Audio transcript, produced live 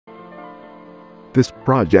This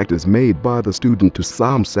project is made by the student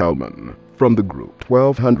Sam Salmon from the group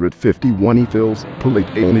 1251. He fills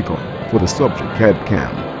Polytechnical for the subject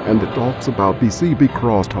CAD/CAM, and it talks about PCB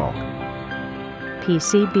Crosstalk.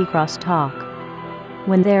 PCB Crosstalk.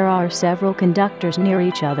 When there are several conductors near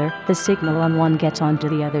each other, the signal on one gets onto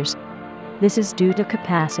the others. This is due to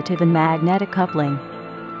capacitive and magnetic coupling.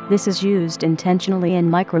 This is used intentionally in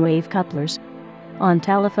microwave couplers, on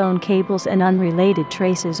telephone cables, and unrelated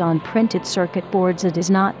traces on printed circuit boards. It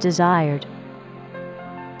is not desired.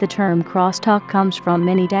 The term crosstalk comes from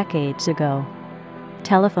many decades ago.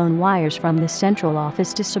 Telephone wires from the central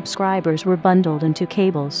office to subscribers were bundled into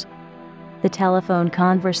cables. The telephone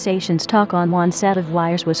conversations talk on one set of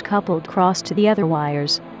wires was coupled cross to the other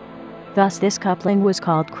wires. Thus this coupling was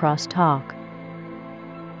called crosstalk.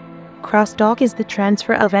 Crosstalk is the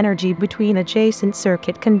transfer of energy between adjacent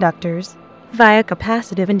circuit conductors via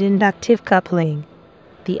capacitive and inductive coupling.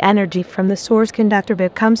 The energy from the source conductor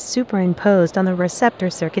becomes superimposed on the receptor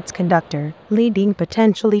circuit's conductor, leading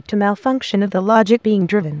potentially to malfunction of the logic being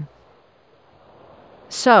driven.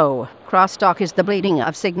 So, crosstalk is the bleeding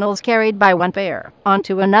of signals carried by one pair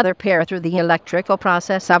onto another pair through the electrical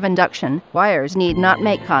process of induction. Wires need not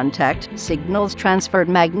make contact, signals transferred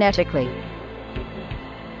magnetically.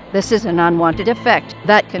 This is an unwanted effect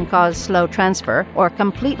that can cause slow transfer or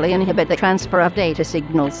completely inhibit the transfer of data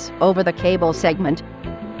signals over the cable segment.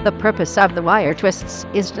 The purpose of the wire twists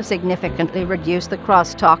is to significantly reduce the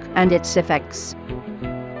crosstalk and its effects.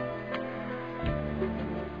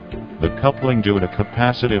 The coupling due to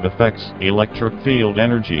capacitive effects, electric field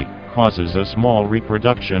energy, causes a small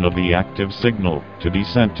reproduction of the active signal to be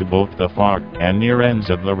sent to both the far and near ends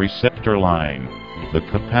of the receptor line. The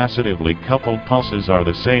capacitively coupled pulses are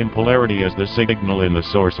the same polarity as the signal in the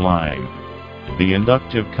source line. The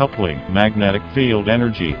inductive coupling, magnetic field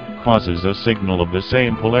energy, causes a signal of the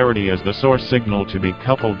same polarity as the source signal to be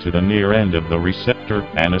coupled to the near end of the receptor,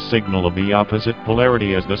 and a signal of the opposite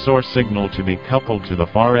polarity as the source signal to be coupled to the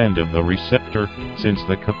far end of the receptor. Since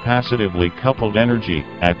the capacitively coupled energy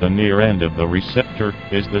at the near end of the receptor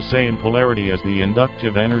is the same polarity as the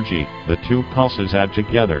inductive energy, the two pulses add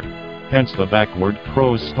together. Hence the backward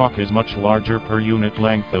crosstalk is much larger per unit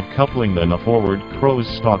length of coupling than the forward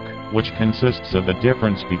crosstalk, which consists of the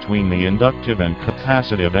difference between the inductive and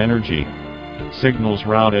capacitive energy. Signals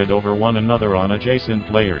routed over one another on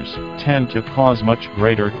adjacent layers tend to cause much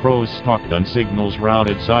greater crosstalk than signals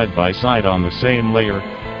routed side by side on the same layer.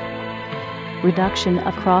 Reduction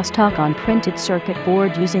of crosstalk on printed circuit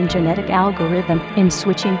board using genetic algorithm in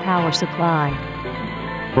switching power supply.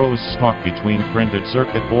 Crosstalk between printed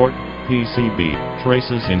circuit board PCB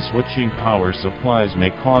traces in switching power supplies may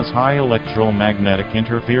cause high electromagnetic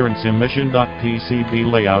interference emission.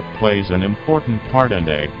 PCB layout plays an important part in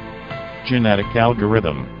a genetic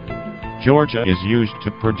algorithm. Georgia is used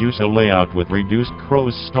to produce a layout with reduced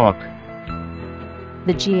crosstalk.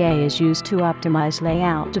 The GA is used to optimize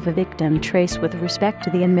layout of a victim trace with respect to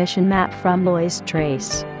the emission map from noise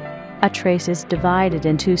trace. A trace is divided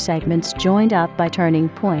in two segments joined up by turning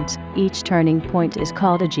points. Each turning point is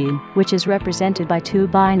called a gene, which is represented by two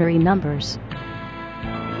binary numbers.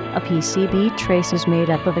 A PCB trace is made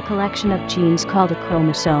up of a collection of genes called a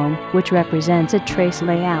chromosome, which represents a trace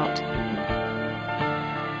layout.